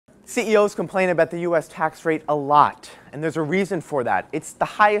CEOs complain about the U.S. tax rate a lot, and there's a reason for that. It's the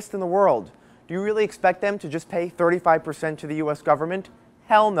highest in the world. Do you really expect them to just pay 35% to the U.S. government?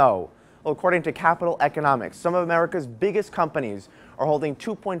 Hell no. Well, according to Capital Economics, some of America's biggest companies are holding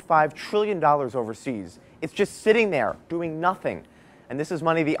 $2.5 trillion overseas. It's just sitting there doing nothing. And this is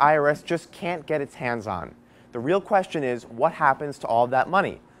money the IRS just can't get its hands on. The real question is, what happens to all of that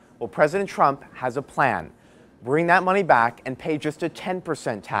money? Well, President Trump has a plan. Bring that money back and pay just a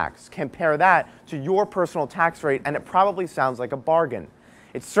 10% tax. Compare that to your personal tax rate, and it probably sounds like a bargain.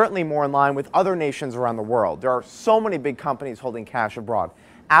 It's certainly more in line with other nations around the world. There are so many big companies holding cash abroad.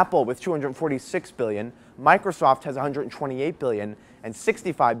 Apple with $246 billion, Microsoft has $128 billion, and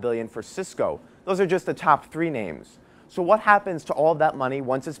 $65 billion for Cisco. Those are just the top three names. So what happens to all of that money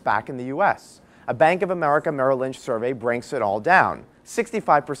once it's back in the U.S.? A Bank of America Merrill Lynch survey breaks it all down.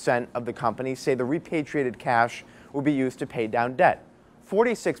 65% of the companies say the repatriated cash will be used to pay down debt.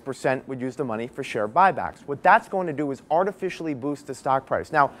 46% would use the money for share buybacks. What that's going to do is artificially boost the stock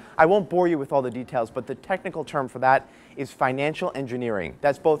price. Now, I won't bore you with all the details, but the technical term for that is financial engineering.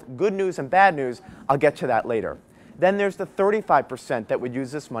 That's both good news and bad news. I'll get to that later. Then there's the 35% that would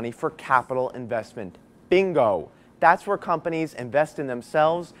use this money for capital investment. Bingo! That's where companies invest in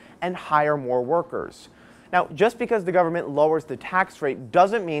themselves and hire more workers. Now, just because the government lowers the tax rate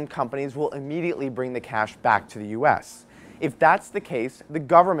doesn't mean companies will immediately bring the cash back to the U.S. If that's the case, the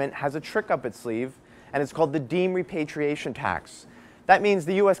government has a trick up its sleeve, and it's called the deemed repatriation tax. That means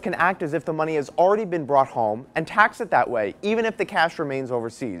the U.S. can act as if the money has already been brought home and tax it that way, even if the cash remains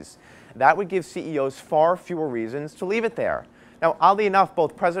overseas. That would give CEOs far fewer reasons to leave it there. Now, oddly enough,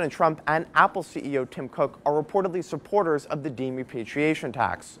 both President Trump and Apple CEO Tim Cook are reportedly supporters of the deemed repatriation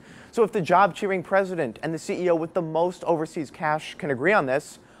tax. So if the job-cheering president and the CEO with the most overseas cash can agree on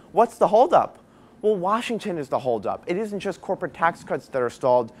this, what's the holdup? Well, Washington is the holdup. It isn't just corporate tax cuts that are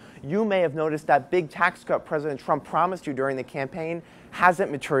stalled. You may have noticed that big tax cut President Trump promised you during the campaign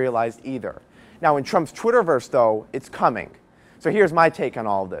hasn't materialized either. Now, in Trump's Twitterverse, though, it's coming. So here's my take on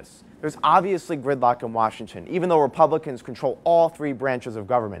all of this. There's obviously gridlock in Washington. Even though Republicans control all three branches of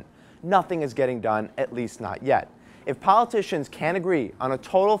government, nothing is getting done, at least not yet. If politicians can't agree on a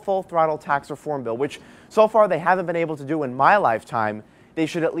total full-throttle tax reform bill, which so far they haven't been able to do in my lifetime, they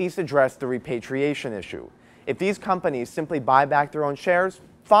should at least address the repatriation issue. If these companies simply buy back their own shares,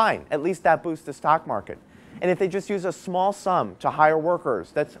 fine, at least that boosts the stock market. And if they just use a small sum to hire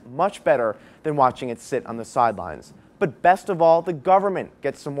workers, that's much better than watching it sit on the sidelines. But best of all, the government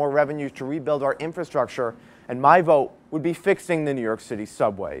gets some more revenues to rebuild our infrastructure, and my vote would be fixing the New York City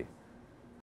subway.